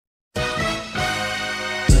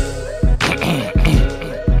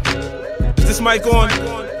mic on.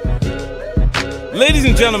 Ladies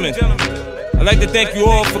and gentlemen, I'd like to thank you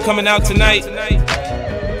all for coming out tonight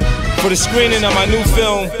for the screening of my new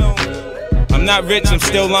film, I'm Not Rich, I'm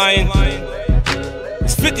Still Lyin.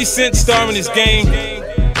 It's 50 Cent starring this game.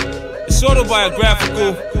 It's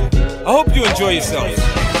autobiographical. I hope you enjoy yourselves.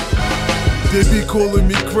 They be calling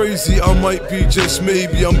me crazy, I might be just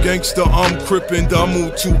maybe. I'm gangster, I'm crippin', I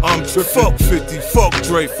move too, I'm trippin'. Fuck 50, fuck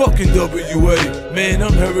Dre, fucking WA. Man,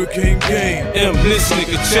 I'm Hurricane Game. This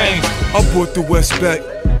nigga changed. I brought the West back,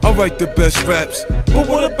 I write the best raps. But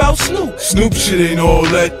what about Snoop? Snoop shit ain't all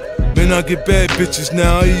that. Man, I get bad bitches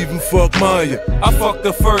now, I even fuck Maya. I fucked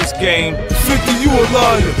the first game. 50, you a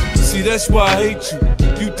liar. See, that's why I hate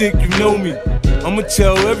you. You think you know me. I'ma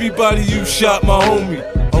tell everybody you shot my homie.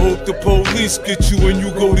 I hope the police get you when you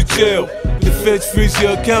go to jail. The feds freeze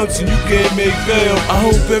your accounts and you can't make bail. I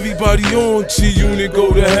hope everybody on T-Unit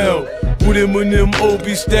go to hell. With him and them OB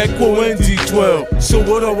Stack Quo and D12. So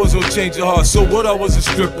what, I was on Change of Heart. So what, I was a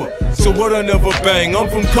stripper. So what, I never bang. I'm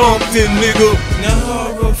from Compton, nigga. Now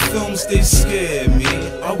horror films, they scare me.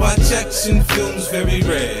 I watch action films very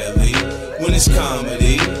rarely. When it's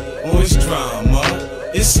comedy or it's drama,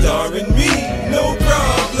 it's starring me, no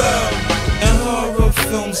problem. And horror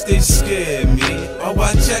films, they scare me. I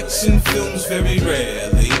watch action films very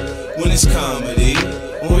rarely. When it's comedy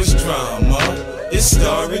or it's drama, it's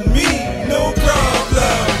starring me, no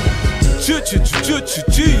problem.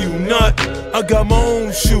 You not, I got my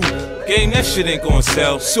own shoe. Game, that shit ain't gonna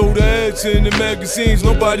sell. So the ads in the magazines,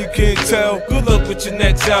 nobody can tell. Good luck with your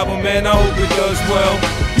next album, man, I hope it does well.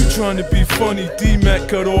 You trying to be funny, D-Mac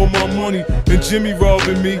cut all my money, and Jimmy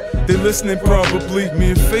robbing me, they listening probably.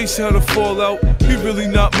 Me and Face had a fallout, he really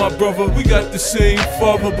not my brother. We got the same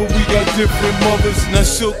father, but we got different mothers. Now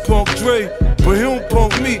Silk punk Dre, but he don't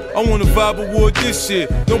punk me. I want a Vibe Award this year,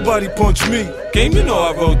 nobody punch me. Game, you know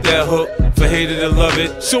I wrote that hook, for hater to love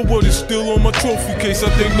it. So what, is still on my trophy case, I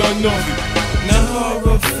think none of it. Now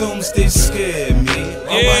horror films, they scare me.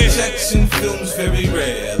 I watch action films very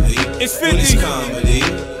rarely. It's 50. When it's comedy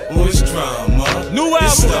or it's drama, new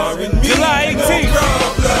it's album, starring me, July 18th. no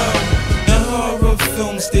problem. Now horror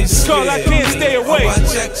films, they scare me. I Can't Stay Away. I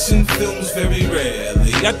watch action films very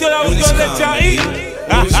rarely. Y'all thought I was gonna let y'all eat? Or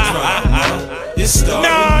it's drama, it's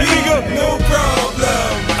starring me, nigga. no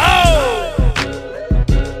problem. Oh!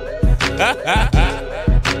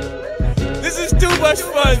 This is too much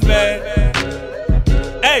fun, man.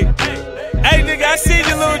 Hey, nigga, I seen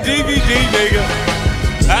your little DVD, nigga.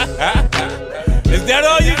 Is that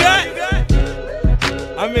all you got?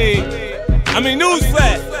 I mean,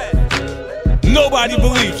 newsflash. Nobody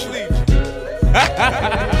believes you.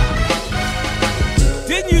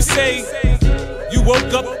 Didn't you say you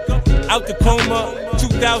woke up out the coma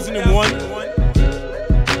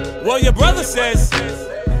 2001? Well, your brother says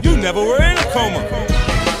you never were in a coma.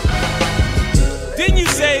 Didn't you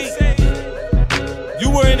say you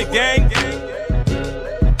were in a gang?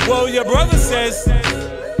 Well, your brother says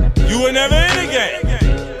you were never in a gang.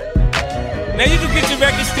 Now you can get your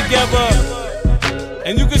records together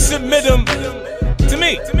and you can submit them to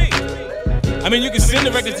me. I mean, you can send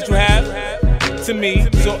the records that you have to me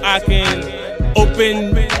so I can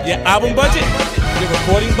open your album budget, your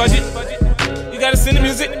recording budget. You gotta send the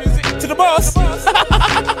music to the boss.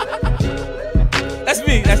 That's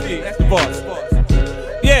me, that's the boss.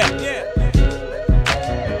 Yeah.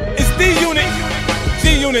 It's D-Unit,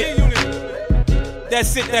 G-Unit.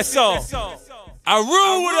 That's it, that's all. I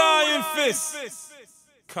rule with iron fists.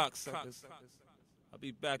 Cocksuckers. I'll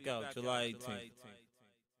be back out July 18th.